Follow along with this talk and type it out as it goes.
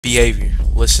Behavior,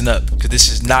 listen up, because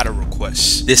this is not a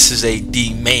request. This is a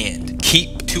demand.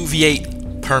 Keep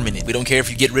 2v8 permanent. We don't care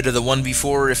if you get rid of the 1v4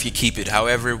 or if you keep it.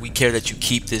 However, we care that you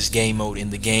keep this game mode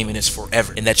in the game and it's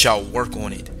forever, and that y'all work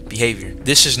on it. Behavior.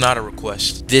 This is not a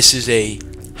request. This is a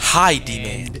high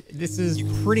demand. This is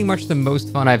pretty much the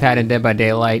most fun I've had in Dead by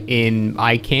Daylight in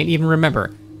I can't even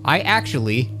remember. I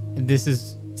actually, this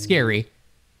is scary,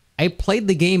 I played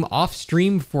the game off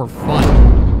stream for fun.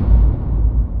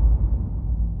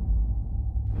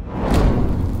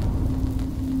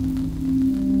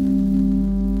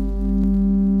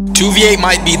 2v8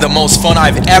 might be the most fun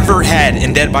I've ever had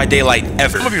in Dead by Daylight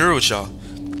ever. I'm gonna be real with y'all.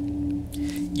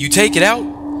 You take it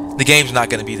out, the game's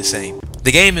not gonna be the same.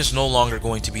 The game is no longer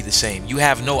going to be the same. You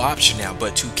have no option now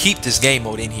but to keep this game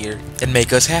mode in here and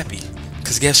make us happy.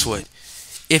 Cause guess what?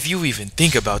 If you even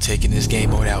think about taking this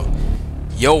game mode out,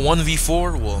 your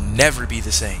 1v4 will never be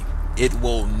the same. It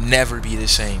will never be the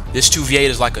same. This 2v8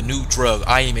 is like a new drug.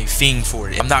 I am a fiend for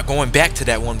it. I'm not going back to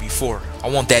that 1v4. I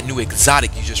want that new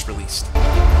exotic you just released.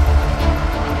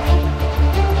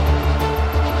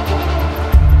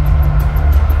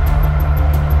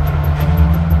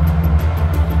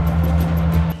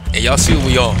 And y'all see what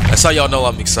we on. That's how y'all know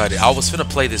I'm excited. I was finna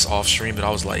play this off stream, but I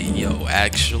was like, yo,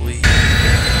 actually,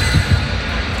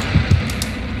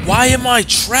 why am I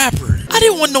Trapper? I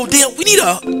didn't want no damn. We need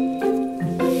a.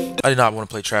 I did not want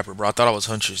to play Trapper, bro. I thought I was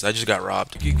Huntress. I just got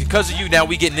robbed. Because of you, now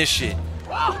we getting this shit.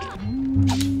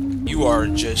 You are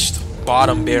just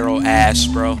bottom barrel ass,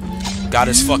 bro. Got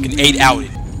us fucking 8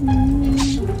 outed.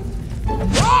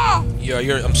 Yo,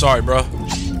 I'm sorry, bro.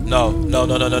 No. No.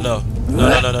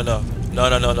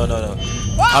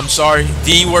 I'm sorry.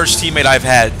 The worst teammate I've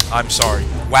had. I'm sorry.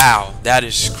 Wow, that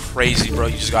is crazy, bro.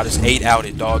 You just got us 8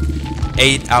 outed, dog.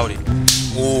 8 outed.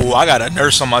 Ooh, I got a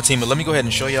nurse on my team, but let me go ahead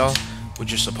and show y'all what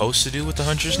you're supposed to do with the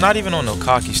Hunters. Not even on no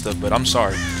cocky stuff, but I'm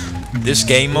sorry. This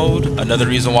game mode, another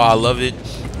reason why I love it,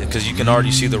 because you can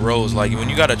already see the roles. Like, when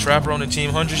you got a Trapper on the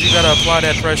team, Hunters, you gotta apply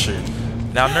that pressure.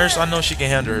 Now, Nurse, I know she can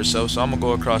handle herself, so I'm gonna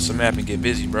go across the map and get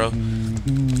busy, bro.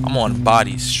 I'm on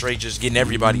bodies, straight just getting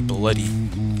everybody bloody.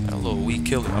 That little weak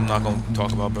killer. I'm not gonna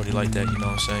talk about Brody like that, you know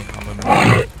what I'm saying?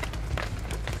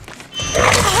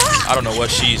 I don't know what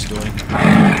she's doing.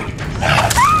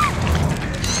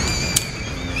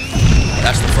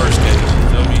 That's the first case, you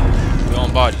feel me? We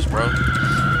on bodies, bro.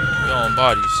 We on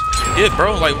bodies. Yeah,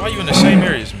 bro, like, why you in the same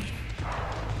area as me?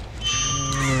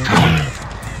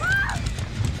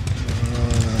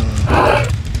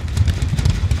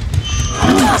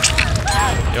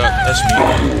 Yup, that's me.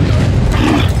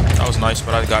 That was nice,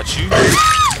 but I got you.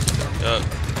 Yup.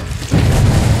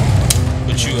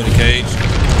 Put you in a cage.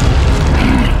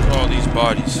 Look at all these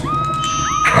bodies.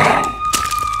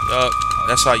 Yup,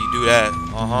 that's how you do that.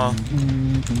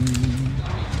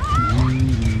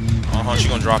 She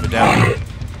gonna drop it down.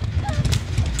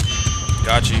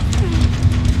 Got you.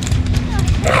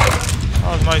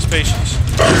 That was nice patience.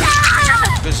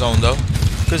 Good zone, though.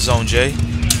 Good zone, Jay.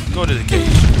 Go to the cage.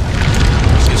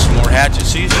 Let's get some more hatchets.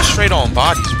 See, it's just straight on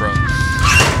bodies, bro.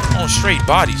 On straight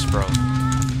bodies, bro.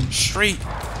 Straight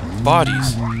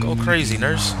bodies. Go crazy,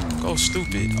 Nurse. Go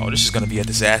stupid. Oh, this is gonna be a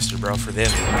disaster, bro, for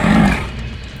them.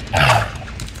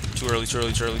 Too early.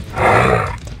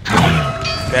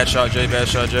 Bad shot, Jay. Bad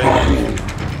shot, Jay.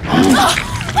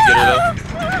 We get it up.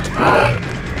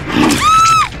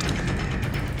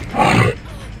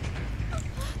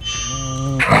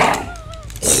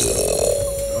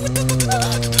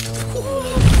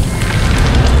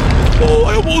 Oh,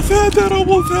 I almost had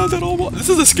that. This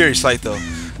is a scary sight, though.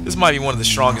 This might be one of the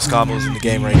strongest combos in the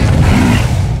game right now.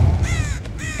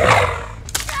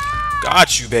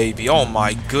 Got you, baby. Oh,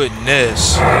 my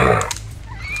goodness.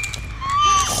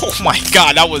 Oh, my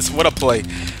God. That was... What a play.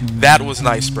 That was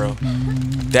nice, bro.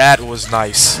 That was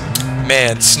nice.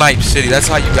 Man, Snipe City. That's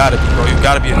how you gotta be, bro. You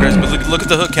gotta be aggressive. But look at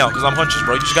the hook count, because I'm Huntress,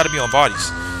 bro. You just gotta be on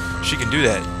bodies. She can do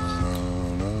that.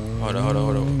 Hold on.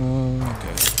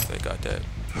 Okay, they got that.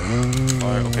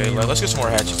 Alright, okay, let's get some more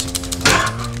hatchets.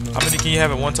 How many can you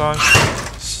have at one time?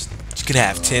 You can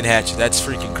have 10 hatchets. That's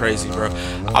freaking crazy, bro.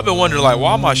 I've been wondering, like,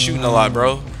 why am I shooting a lot,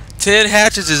 bro? 10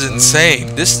 hatchets is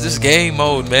insane. This game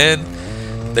mode, man.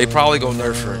 They probably gonna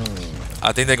nerf her.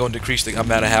 I think they're gonna decrease the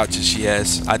amount of hatchets she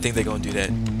has. I think they're gonna do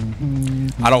that.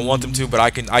 I don't want them to, but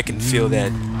I can feel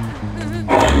that.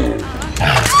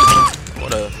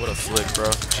 What a flick, bro.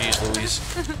 Jeez Louise.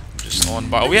 Just on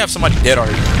by. We have somebody dead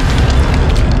already.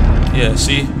 Yeah,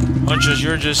 see? Huntress,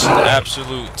 you're just an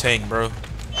absolute tank, bro.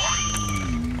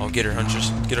 Oh, get her,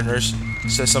 Huntress. Get her, Nurse.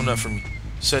 Set something up for me.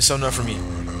 Set something up for me.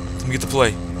 Let me get the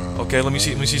play. Okay, let me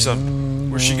see something.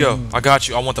 Where'd she go? I got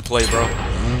you. I want the play, bro.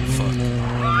 Fuck.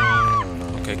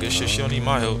 Okay, good shit. She don't need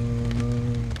my help.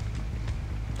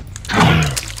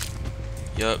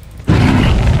 Yup.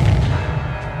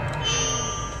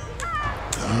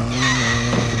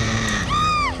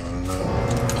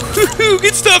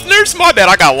 Good stuff, nurse. My bad.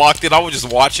 I got locked in. I was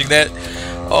just watching that.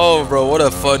 Oh, bro, what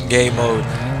a fun game mode.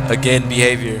 Again,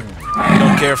 behavior. We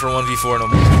don't care for 1v4 no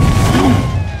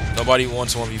more. Nobody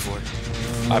wants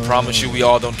 1v4. I promise you, we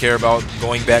all don't care about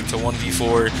going back to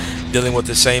 1v4, dealing with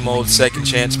the same old second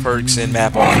chance perks and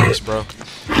map offers, bro.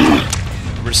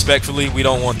 Respectfully, we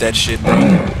don't want that shit, bro. You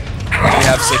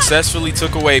have successfully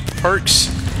took away perks,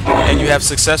 and you have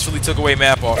successfully took away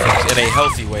map offers in a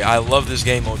healthy way. I love this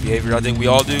game mode, behavior. I think we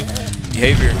all do.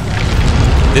 Behavior.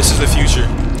 This is the future.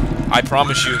 I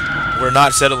promise you, we're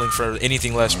not settling for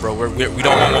anything less, bro. We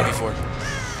don't want 1v4.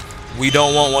 We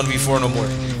don't want 1v4 no more.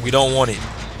 We don't want it.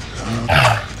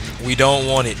 We don't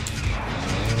want it.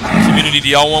 Community, do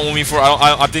y'all want 1v4?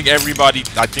 I think everybody,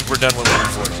 I think we're done with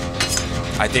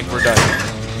 1v4. I think we're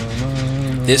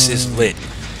done. This is lit.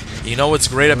 You know what's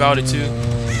great about it too?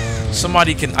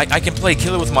 Somebody can, I can play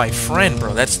killer with my friend,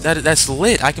 bro. That's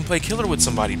lit. I can play killer with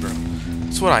somebody, bro.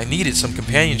 That's what I needed, some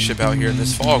companionship out here in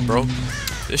this fog, bro.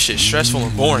 This shit's stressful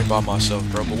and boring by myself,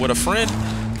 bro. But with a friend,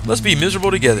 let's be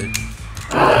miserable together.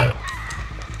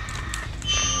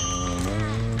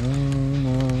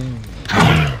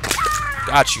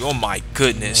 Got you. Oh my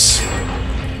goodness.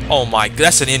 Oh my,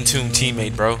 that's an in-tune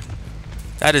teammate, bro.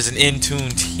 That is an in-tune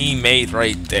teammate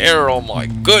right there. Oh my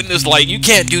goodness, like you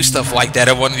can't do stuff like that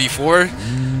at 1v4.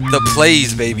 The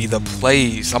plays, baby, the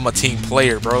plays. I'm a team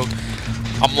player, bro.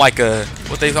 I'm like a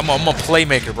I'm a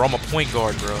playmaker, bro. I'm a point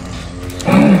guard, bro.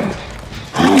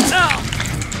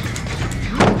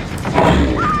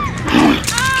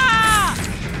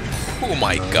 Oh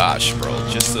my gosh, bro.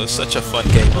 Just such a fun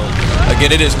game mode.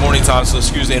 Again, it is morning time, so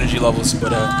excuse the energy levels,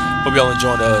 but hope y'all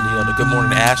enjoying the good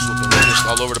morning ass with the just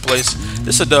all over the place.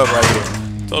 This is a dub right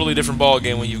here. Totally different ball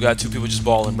game when you've got two people just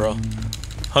balling, bro.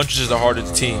 Huntress is the heart of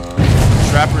the team.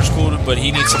 Trapper's cool, but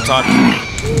he needs some time.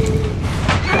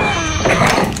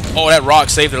 Oh, that rock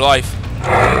saved their life.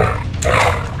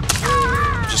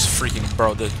 Just freaking,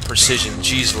 bro, the precision.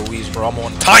 Jeez Louise, bro. I'm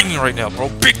on timing right now, bro.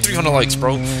 Big 300 likes,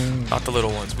 bro. Not the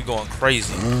little ones. We going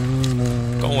crazy.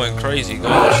 Going crazy.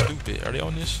 Going stupid. Are they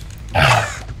on this?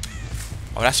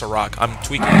 Oh, that's a rock. I'm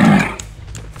tweaking.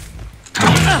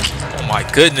 Oh my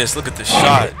goodness. Look at the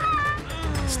shot.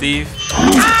 Steve.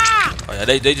 Oh yeah,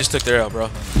 they just took their L, bro.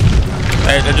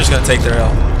 They're just going to take their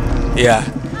L. Yeah.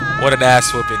 What an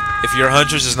ass whooping. If your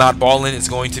Huntress is not balling, it's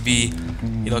going to be,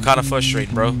 kind of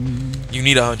frustrating, bro. You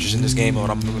need a Huntress in this game mode.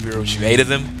 I'm going to be real with you. 8 of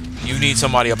them. You need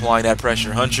somebody applying that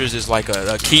pressure. Huntress is like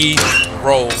a key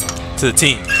role to the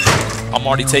team. I'm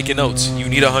already taking notes. You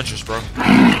need a Huntress, bro.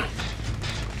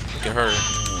 Look at her.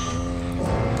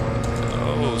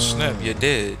 Oh, snap. You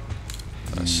did.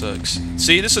 That sucks.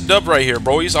 See, this is a dub right here,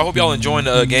 boys. I hope y'all enjoying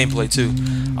the gameplay, too.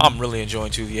 I'm really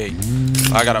enjoying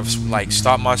 2v8. I gotta,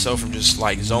 stop myself from just,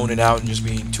 zoning out and just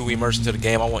being too immersed into the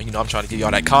game. I'm trying to give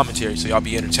y'all that commentary so y'all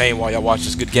be entertained while y'all watch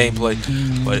this good gameplay.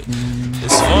 But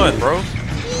it's fun, bro.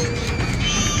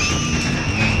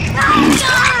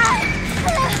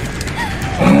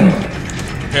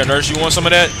 Here, nurse, you want some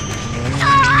of that?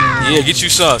 Yeah, get you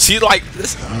some. See,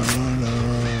 this.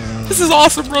 This is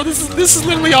awesome, bro. This is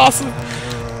literally awesome.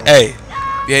 Hey,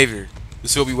 behavior.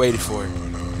 This is what we waited for.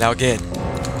 Now again,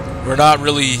 we're not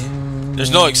really. There's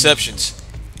no exceptions.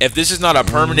 If this is not a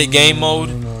permanent game mode,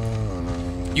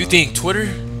 you think Twitter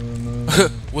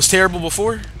was terrible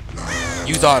before?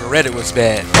 You thought Reddit was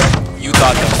bad. You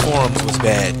thought the forums was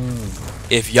bad.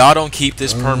 If y'all don't keep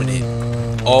this permanent,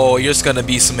 oh, there's gonna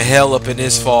be some hell up in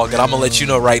this fog, and I'm gonna let you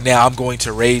know right now, I'm going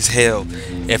to raise hell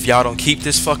if y'all don't keep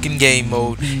this fucking game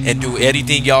mode and do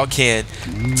anything y'all can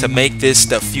to make this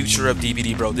the future of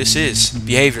DBD, bro. This is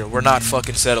behavior. We're not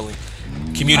fucking settling.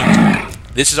 Community,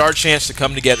 this is our chance to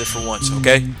come together for once,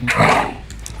 okay? I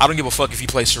don't give a fuck if you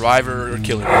play Survivor or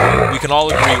Killer. We can all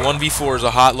agree 1v4 is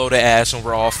a hot load of ass, and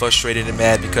we're all frustrated and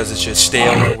mad because it's just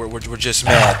stale, and we're just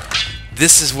mad.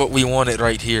 This is what we wanted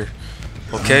right here,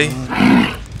 okay?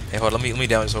 Hey, hold on, let me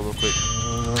down this hole real quick.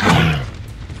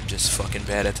 I'm just fucking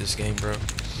bad at this game, bro.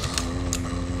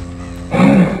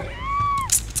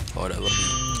 Hold on,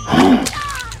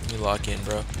 let me lock in,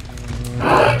 bro.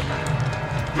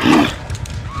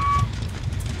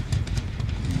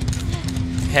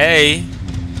 Hey.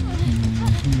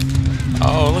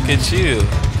 Oh, look at you.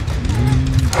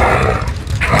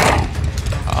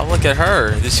 Oh, look at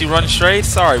her. Did she run straight?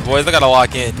 Sorry, boys. I gotta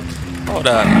lock in. Hold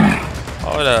up.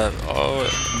 Hold up. Oh.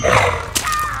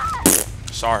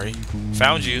 Sorry.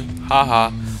 Found you.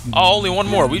 Haha. Oh, only one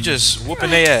more. We just whooping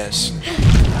their ass. Here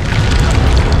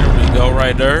we you go,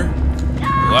 right there.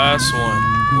 Last one.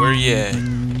 Where you at?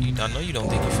 I know you don't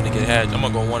think you're finna get hatched. I'm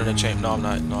gonna go one in the chamber. No, I'm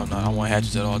not. No, I'm not. I want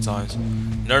hatches at all times.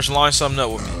 Nurse, line something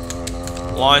up with me.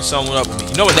 Line something up with me.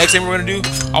 You know what next thing we're gonna do?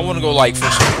 I wanna go like for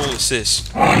some cool assists.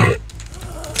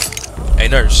 Hey,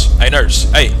 nurse. Hey, nurse.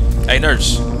 Hey. Hey,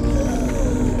 nurse.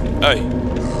 Hey.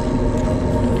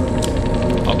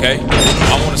 Okay.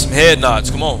 I wanted some head nods.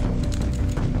 Come on.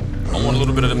 I want a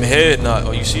little bit of them head nods.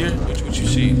 Oh, you see her? What you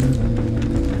see?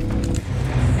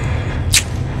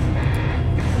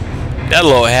 That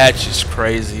little hatch is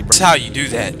crazy, bro. That's how you do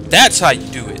that. That's how you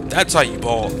do it. That's how you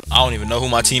ball. I don't even know who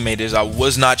my teammate is. I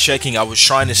was not checking. I was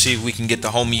trying to see if we can get the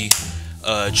homie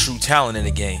True talent in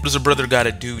the game. What does a brother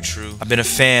gotta do, True? I've been a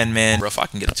fan, man. Bro, if I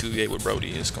can get a 2v8 with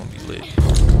Brody, it's gonna be lit.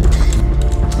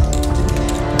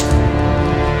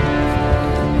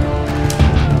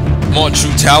 Come on,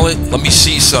 True talent. Let me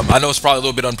see something. I know it's probably a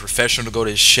little bit unprofessional to go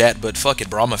to his chat, but fuck it,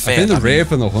 bro. I'm a fan. I think the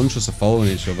Wraith and the Huntress are following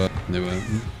each other.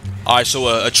 Alright, so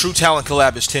a True talent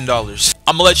collab is $10.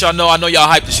 I'm gonna let y'all know. I know y'all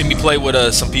hyped to see me play with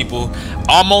some people.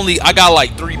 I got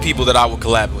like 3 people that I would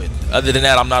collab with. Other than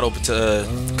that, I'm not open to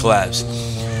collabs.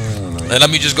 And let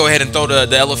me just go ahead and throw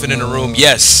the elephant in the room.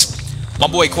 Yes, my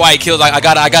boy Quiet Kills. I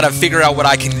gotta figure out what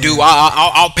I can do.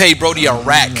 I'll pay Brody a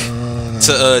rack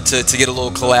to get a little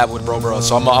collab with bro.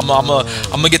 So I'm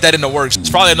gonna get that in the works.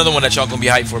 It's probably another one that y'all gonna be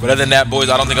hyped for. But other than that, boys,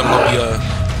 I don't think I'm gonna be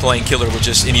playing killer with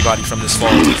just anybody from this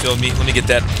fall. You feel me? Let me get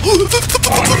that.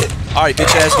 All right,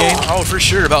 bitch ass game. Oh, for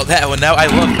sure about that one. Now I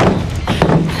love it.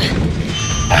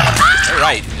 All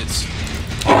right, it's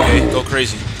okay. Go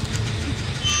crazy.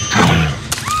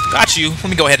 Got you. Let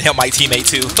me go ahead and help my teammate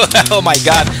too. Oh my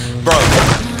god, bro.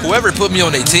 Whoever put me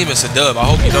on their team, it's a dub. I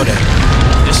hope you know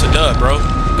that. It's a dub, bro.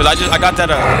 Cause I got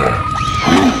that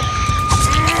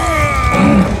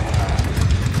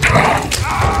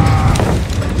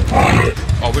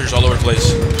Oh, we're just all over the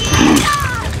place.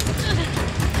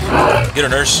 Get her,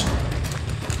 nurse.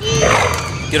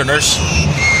 Get her, nurse.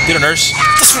 Get her, nurse.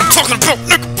 That's what I'm talking about,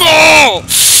 nigga.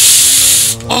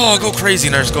 Oh, go crazy,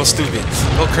 nurse. Go stupid.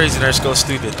 Go crazy, nurse. Go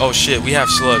stupid. Oh shit, we have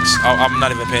slugs. I'm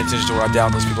not even paying attention to where I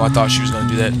downed those people. I thought she was gonna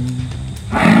do that.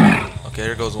 Okay,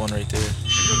 there goes one right there.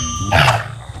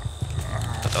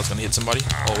 Thought that was gonna hit somebody.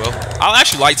 Oh well. I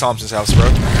actually like Thompson's house, bro.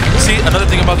 See, another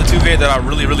thing about the 2v8 that I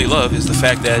really love is the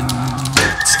fact that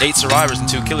it's 8 survivors and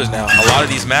 2 killers now. A lot of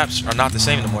these maps are not the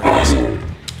same anymore, guys.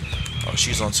 Oh,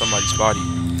 she's on somebody's body.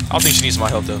 I don't think she needs my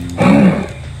help though.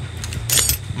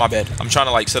 My bad. I'm trying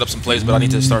to like set up some plays, but I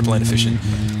need to start playing efficient.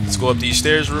 Let's go up these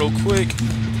stairs real quick.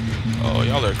 Oh,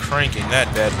 y'all are cranking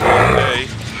that bad boy. Hey.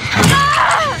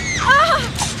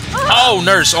 Oh,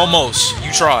 nurse, almost.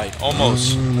 You tried.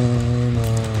 Almost.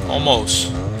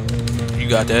 Almost. You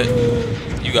got that.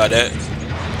 You got that.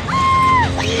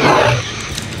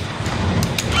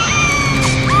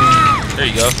 There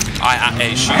you go.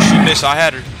 Hey, she missed. I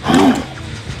had her.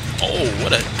 Oh,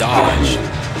 what a dodge.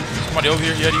 Somebody over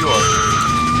here? Yeah, you are.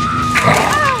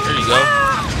 There you go.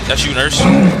 That's you, nurse.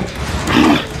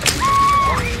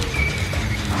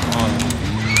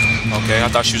 Okay, I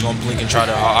thought she was gonna blink and try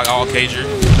to. I'll cage her.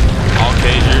 I'll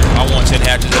cage her. I want 10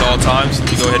 hatches at all times.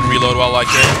 Let me go ahead and reload while I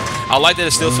can. I like that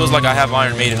it still feels like I have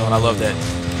Iron Maiden on. I love that.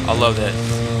 I love that.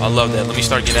 I love that. Let me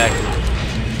start getting active.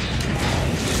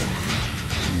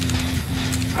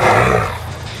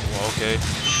 Oh, okay.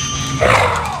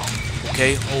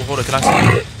 Okay. Oh, hold on. Can I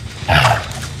see it?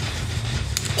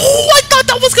 Oh, I thought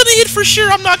that was gonna hit for sure.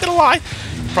 I'm not gonna lie.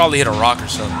 Probably hit a rock or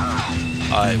something.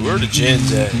 Alright, where are the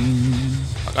gens at?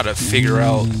 I gotta figure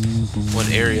out what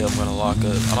area I'm gonna lock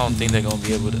up. I don't think they're gonna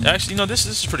be able to. Actually, no, this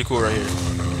is pretty cool right here.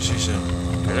 Let me see some.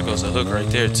 Okay, there goes a hook right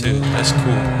there too. That's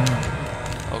cool.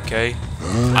 Okay.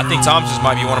 I think Thompson's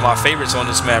might be one of my favorites on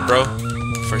this map, bro.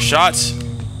 For shots.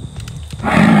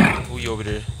 Who you over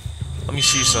there? Let me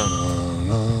see some.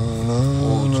 Ooh.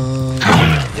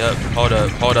 Yep. Hold up.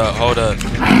 Hold up. Hold up.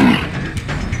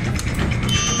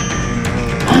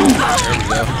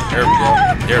 There we go.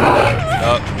 There we go.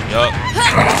 There we go.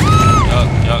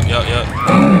 Yup. Yup.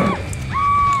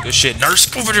 Good shit.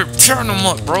 Nurse over there. Turn them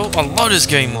up, bro. I love this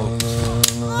game mode.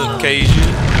 Look, cage.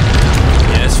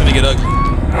 Yeah, it's finna get ugly.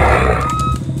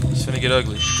 It's finna get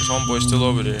ugly. This homeboy's still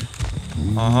over there.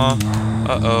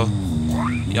 Uh-oh.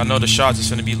 Y'all know the shots is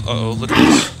finna be. Uh-oh. Look at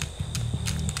this.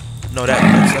 No,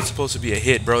 that's supposed to be a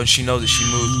hit, bro. And she knows that she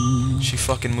moved. She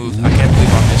fucking moved. I can't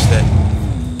believe I missed that.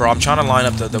 Bro, I'm trying to line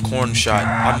up the corn shot.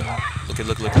 Look.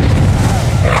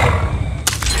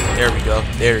 There we go.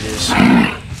 There it is.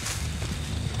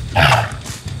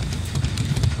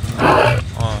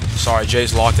 Sorry,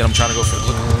 Jay's locked in. I'm trying to go for the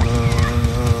look.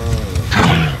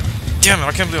 Damn it,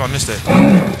 I can't believe I missed that.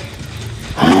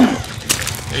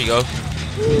 There you go.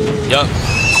 Yup.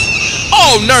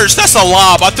 Oh, nurse, that's a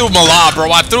lob. I threw him a lob,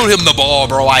 bro. I threw him the ball,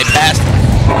 bro. I passed.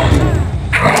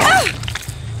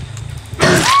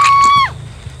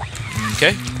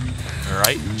 Okay. All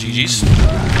right. GG's.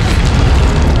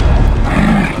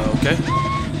 Okay.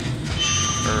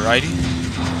 Alrighty.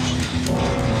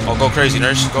 Oh, go crazy,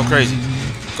 nurse. Go crazy.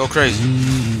 Go crazy.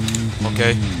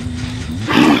 Okay.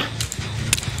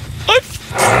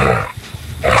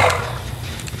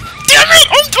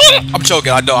 I'm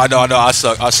choking. I know. I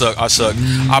suck. I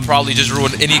probably just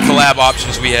ruined any collab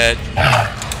options we had.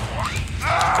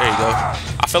 There you go.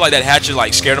 I feel like that hatchet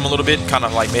like scared him a little bit, kind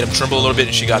of like made him tremble a little bit,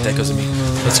 and she got that because of me.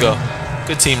 Let's go.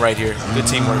 Good team right here. Good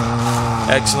teamwork.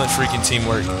 Excellent freaking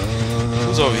teamwork.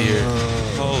 Who's over here?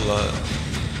 Hold up.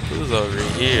 Who's over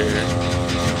here?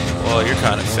 Well, you're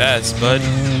kind of fast, bud.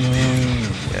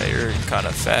 Yeah, you're kind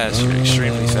of fast. You're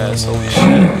extremely fast. Holy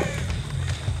shit.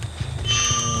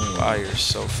 Wow, you're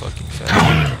so fucking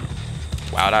fast.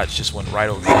 Wow, that just went right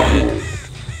over your head.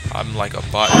 I'm like a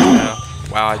bot right now.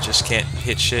 Wow, I just can't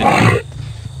hit shit.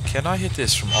 Can I hit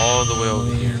this from all the way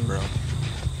over here, bro?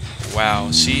 Wow,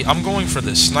 see, I'm going for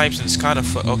the snipes and it's kind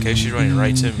of okay, she's running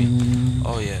right to me.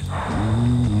 Oh, yeah.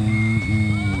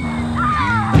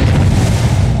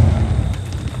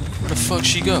 Where the fuck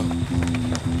she go?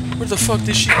 Where the fuck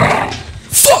did she go?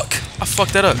 Fuck! I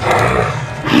fucked that up.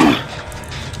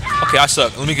 Okay, I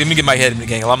suck. Let me get my head in the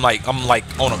game. I'm like on a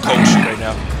cold streak right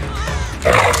now.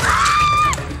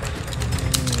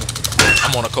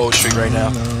 I'm on a cold streak right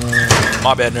now.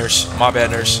 My bad, nurse. My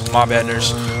bad, nurse. My bad,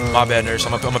 nurse. My bad, nurse.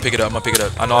 I'm gonna pick it up. I'm gonna pick it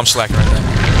up. I know I'm slacking right now.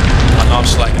 I know I'm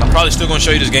slacking. I'm probably still gonna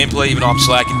show you this gameplay, even though I'm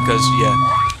slacking, because yeah,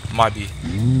 might be.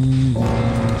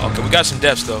 Okay, we got some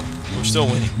depths though. We're still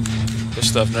winning. Good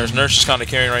stuff, nurse. Nurse is kind of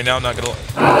carrying right now. I'm not gonna.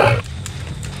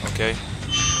 Okay.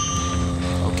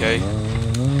 Okay.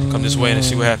 Come this way and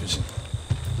see what happens.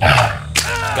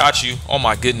 Got you. Oh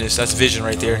my goodness, that's vision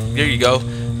right there. There you go.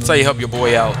 That's how you help your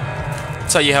boy out.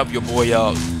 That's how you help your boy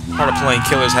out. Part of playing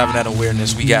killers, having that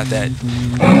awareness. We got that.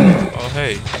 Oh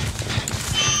hey.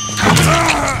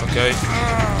 Okay.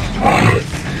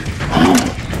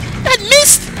 That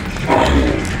missed.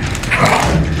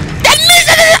 That missed.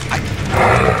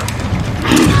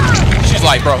 She's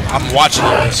like, bro, I'm watching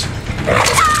all this.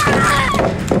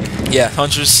 Yeah,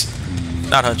 Huntress.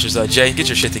 Not Huntress, Jay, get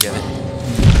your shit together.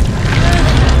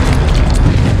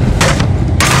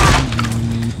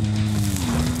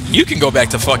 You can go back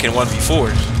to fucking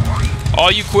 1v4s.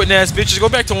 All you quitting ass bitches, go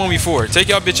back to 1v4. Take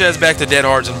y'all bitch ass back to dead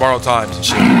hards and borrowed times and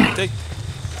shit.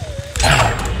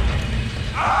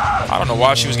 I don't know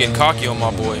why she was getting cocky on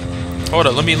my boy. Hold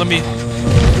up, let me.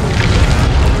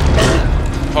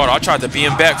 Hold on, I tried to be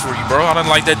him back for you, bro. I didn't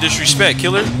like that disrespect,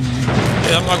 killer.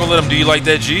 Yeah, I'm not gonna let him do you like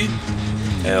that, G.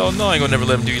 Hell no, I ain't gonna never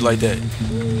let him do you like that.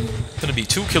 Gonna be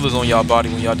 2 killers on y'all body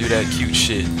when y'all do that cute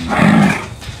shit.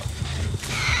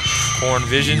 Corn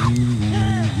vision.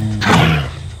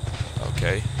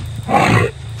 Okay. Oh,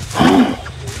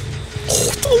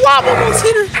 the lob almost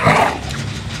hit her.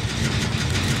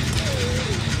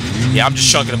 Yeah, I'm just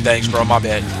chunking them things, bro. My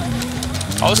bad.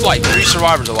 Oh, it's like 3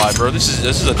 survivors alive, bro. This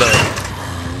is a dub.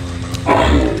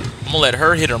 I'm gonna let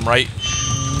her hit him, right?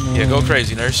 Yeah, go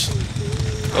crazy, nurse.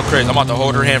 Go crazy. I'm about to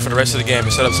hold her hand for the rest of the game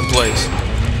and set up some plays.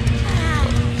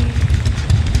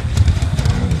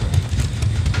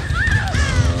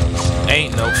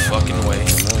 Ain't no fucking way.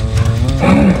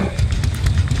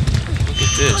 Look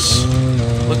at this.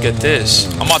 Look at this.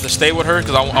 I'm about to stay with her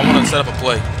because I want to set up a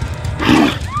play.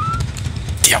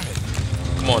 Damn it.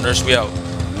 Come on, nurse. We out.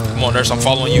 Come on, nurse. I'm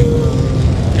following you.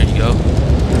 There you go.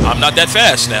 I'm not that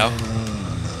fast now.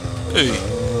 Hey.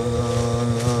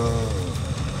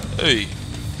 Hey.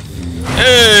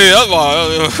 Hey,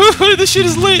 this shit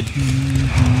is lit.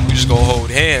 We just gonna hold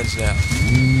hands now.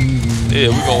 Yeah,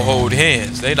 we gonna hold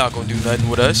hands. They not gonna do nothing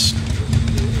with us.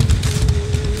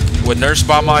 With nurse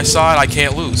by my side, I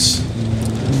can't lose.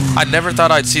 I never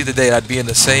thought I'd see the day I'd be in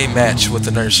the same match with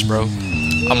the nurse, bro.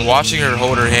 I'm watching her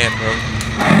hold her hand, bro.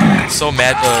 So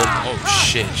mad. Oh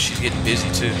shit, she's getting busy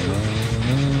too.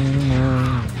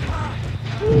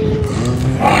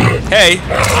 Hey,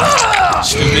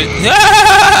 stupid.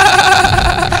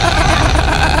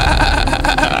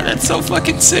 That's so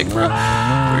fucking sick, bro.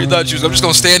 Where you thought you was? I'm just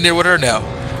gonna stand there with her now.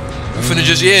 We finna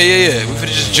just, yeah. We finna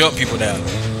just jump people now. We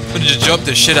finna just jump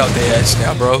the shit out their ass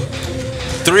now, bro.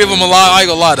 3 of them alive. I ain't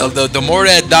gonna lie. The more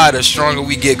that die, the stronger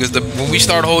we get. Cause when we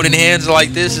start holding hands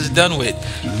like this, it's done with.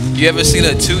 You ever seen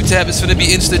a 2-tap? It's finna be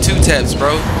insta 2-taps,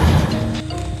 bro.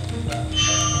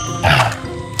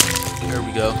 There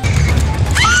we go.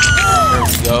 There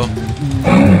we go.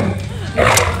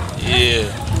 Yeah.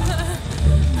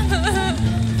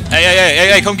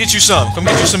 Hey, come get you some. Come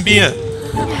get you some BN.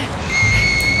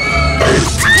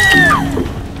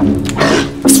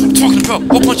 Talking about a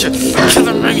whole bunch of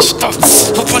killer main stuff,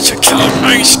 whole bunch of killer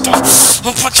main stuff,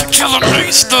 whole bunch of killer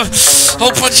main stuff,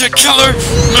 whole bunch of killer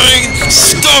main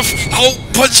stuff, whole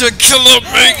bunch of killer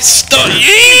main stuff.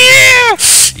 Yeah,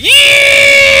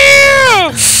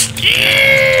 yeah,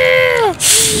 yeah.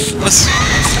 Let's.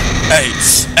 Hey.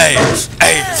 Hey,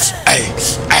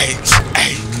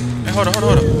 hold on.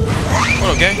 Hold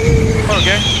on,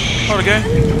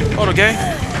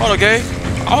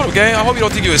 gang. I hope you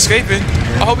don't think you're escaping.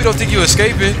 I hope you don't think you're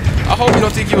escaping. I hope you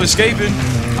don't think you're escaping.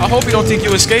 I hope you don't think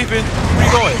you're escaping. Where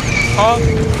you going? Huh?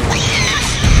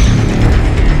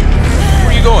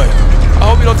 Where you going? I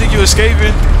hope you don't think you're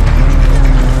escaping.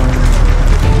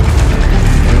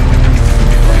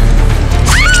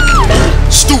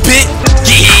 Stupid!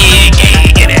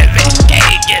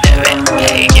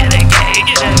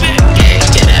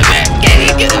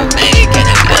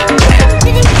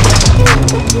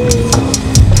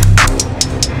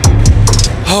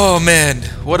 Oh man,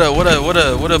 what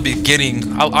a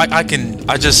beginning.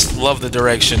 I just love the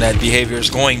direction that behavior is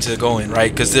going to go in,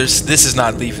 right? Because this is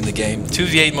not leaving the game.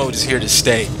 2v8 mode is here to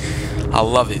stay. I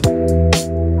love it.